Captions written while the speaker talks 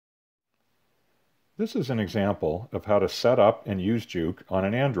This is an example of how to set up and use Juke on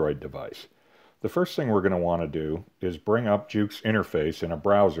an Android device. The first thing we're going to want to do is bring up Juke's interface in a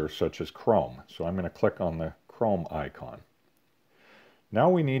browser such as Chrome. So I'm going to click on the Chrome icon.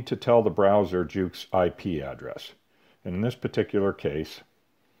 Now we need to tell the browser Juke's IP address. In this particular case,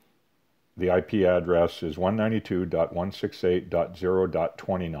 the IP address is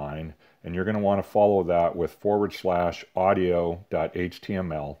 192.168.0.29, and you're going to want to follow that with /audio.html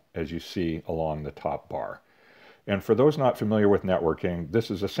as you see along the top bar. And for those not familiar with networking,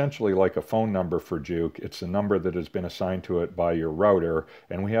 this is essentially like a phone number for Juke. It's a number that has been assigned to it by your router,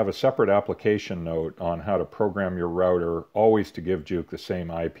 and we have a separate application note on how to program your router always to give Juke the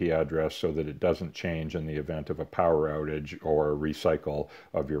same IP address so that it doesn't change in the event of a power outage or a recycle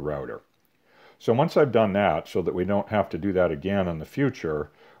of your router. So once I've done that, so that we don't have to do that again in the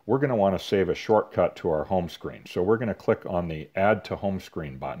future, we're going to want to save a shortcut to our home screen. So we're going to click on the Add to Home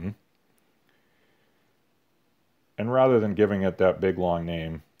Screen button. And rather than giving it that big long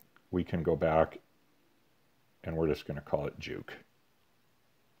name, we can go back and we're just going to call it Juke.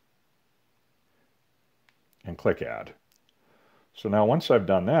 And click Add. So now once I've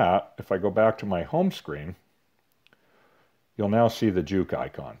done that, if I go back to my home screen, you'll now see the Juke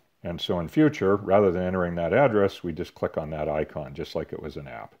icon. And so in future, rather than entering that address, we just click on that icon, just like it was an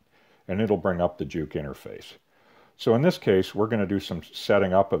app. And it'll bring up the Juke interface. So in this case, we're going to do some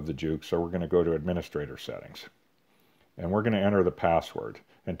setting up of the Juke, so we're going to go to Administrator Settings. And we're going to enter the password.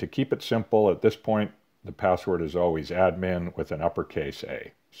 And to keep it simple, at this point, the password is always admin with an uppercase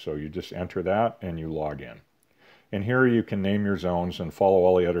A. So you just enter that and you log in. And here you can name your zones and follow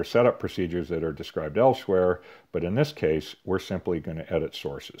all the other setup procedures that are described elsewhere, but in this case, we're simply going to edit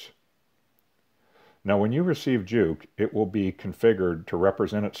sources. Now when you receive Juke, it will be configured to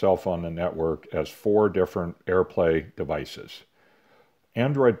represent itself on the network as 4 different AirPlay devices.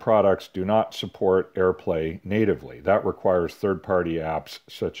 Android products do not support AirPlay natively. That requires third-party apps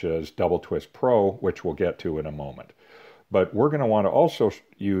such as Double Twist Pro, which we'll get to in a moment. But we're going to want to also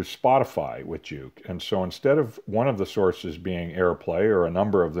use Spotify with Juke. And so instead of one of the sources being AirPlay or a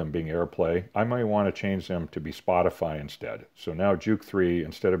number of them being AirPlay, I might want to change them to be Spotify instead. So now Juke 3,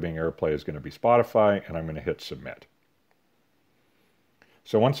 instead of being AirPlay, is going to be Spotify, and I'm going to hit Submit.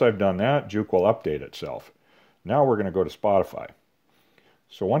 So once I've done that, Juke will update itself. Now we're going to go to Spotify.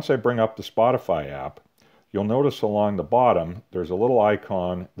 So once I bring up the Spotify app, you'll notice along the bottom, there's a little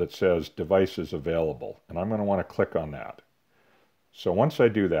icon that says Devices Available, and I'm going to want to click on that. So once I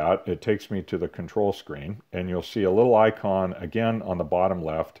do that, it takes me to the control screen, and you'll see a little icon again on the bottom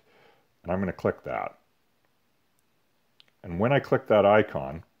left, and I'm going to click that. And when I click that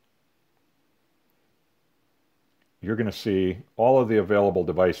icon, you're going to see all of the available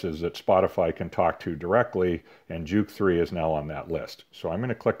devices that Spotify can talk to directly, and Juke 3 is now on that list. So I'm going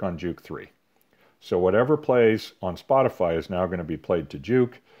to click on Juke 3. So whatever plays on Spotify is now going to be played to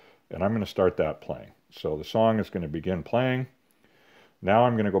Juke, and I'm going to start that playing. So the song is going to begin playing. Now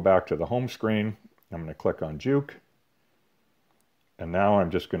I'm going to go back to the home screen. I'm going to click on Juke, and now I'm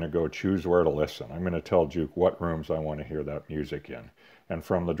just going to go choose where to listen. I'm going to tell Juke what rooms I want to hear that music in. And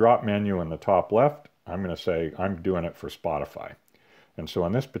from the drop menu in the top left, I'm going to say I'm doing it for Spotify. And so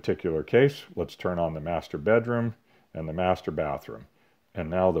in this particular case, let's turn on the master bedroom and the master bathroom.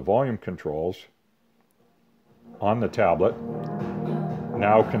 And now the volume controls on the tablet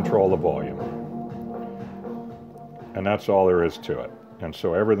now control the volume. And that's all there is to it. And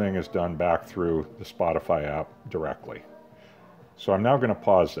so everything is done back through the Spotify app directly. So I'm now going to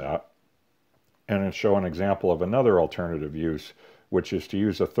pause that and show an example of another alternative use, which is to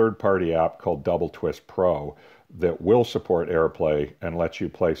use a third-party app called Double Twist Pro that will support AirPlay and let you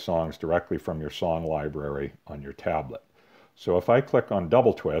play songs directly from your song library on your tablet. So if I click on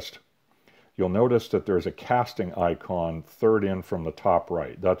Double Twist, you'll notice that there's a casting icon third in from the top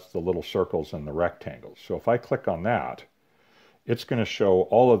right. That's the little circles and the rectangles. So if I click on that, it's going to show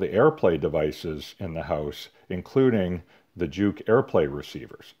all of the AirPlay devices in the house, including the Juke AirPlay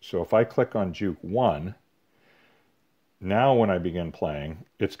receivers. So if I click on Juke 1, now when I begin playing,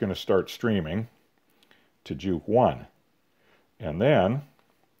 it's going to start streaming to Juke 1. And then,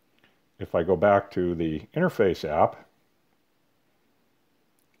 if I go back to the interface app,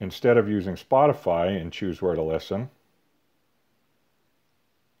 instead of using Spotify and choose where to listen,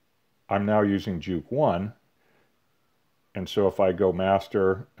 I'm now using Juke 1. And so if I go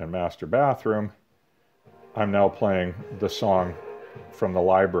master and master bathroom, I'm now playing the song from the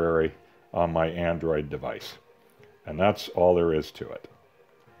library on my Android device. And that's all there is to it.